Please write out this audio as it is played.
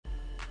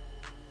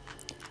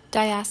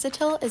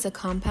Diacetyl is a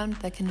compound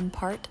that can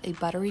impart a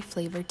buttery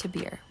flavor to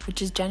beer,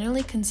 which is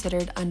generally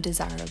considered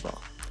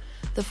undesirable.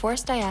 The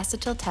forced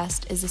diacetyl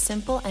test is a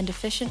simple and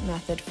efficient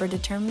method for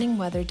determining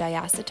whether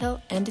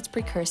diacetyl and its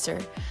precursor,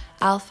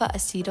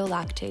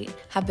 alpha-acetolactate,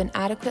 have been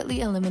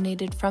adequately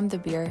eliminated from the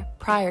beer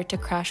prior to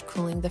crash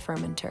cooling the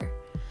fermenter.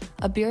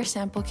 A beer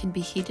sample can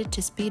be heated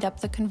to speed up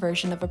the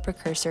conversion of a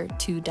precursor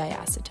to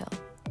diacetyl.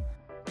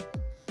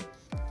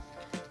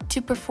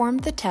 To perform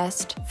the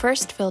test,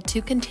 first fill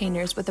 2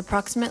 containers with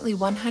approximately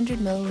 100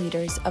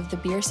 milliliters of the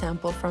beer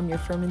sample from your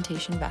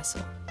fermentation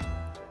vessel.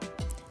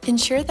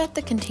 Ensure that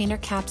the container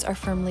caps are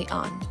firmly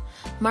on.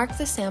 Mark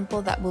the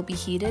sample that will be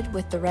heated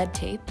with the red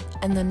tape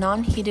and the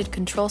non-heated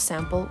control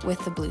sample with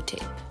the blue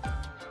tape.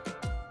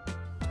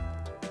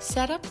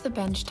 Set up the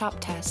benchtop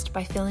test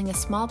by filling a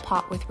small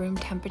pot with room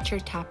temperature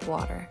tap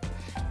water.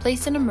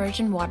 Place an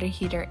immersion water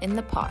heater in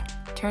the pot,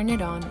 turn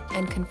it on,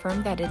 and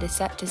confirm that it is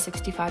set to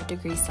 65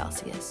 degrees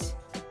Celsius.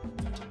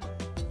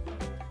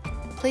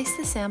 Place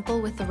the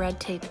sample with the red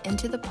tape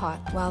into the pot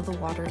while the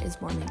water is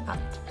warming up.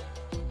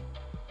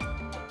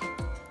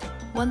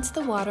 Once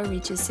the water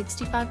reaches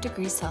 65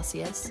 degrees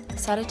Celsius,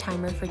 set a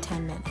timer for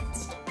 10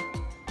 minutes.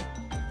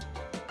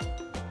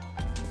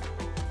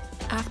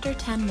 After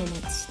 10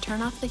 minutes,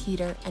 turn off the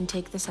heater and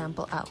take the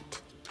sample out.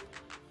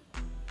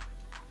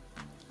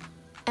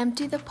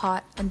 Empty the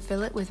pot and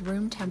fill it with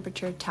room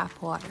temperature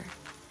tap water.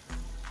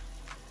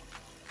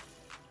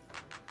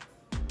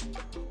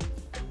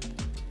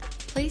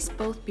 Place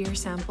both beer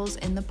samples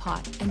in the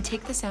pot and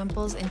take the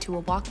samples into a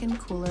walk-in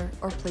cooler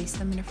or place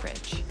them in a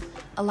fridge.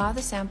 Allow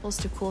the samples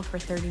to cool for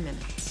 30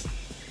 minutes.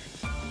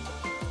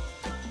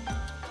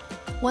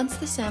 Once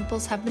the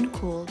samples have been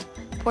cooled,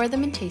 pour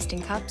them in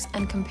tasting cups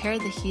and compare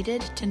the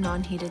heated to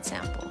non-heated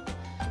sample.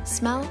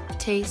 Smell,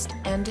 taste,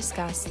 and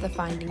discuss the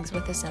findings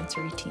with a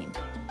sensory team.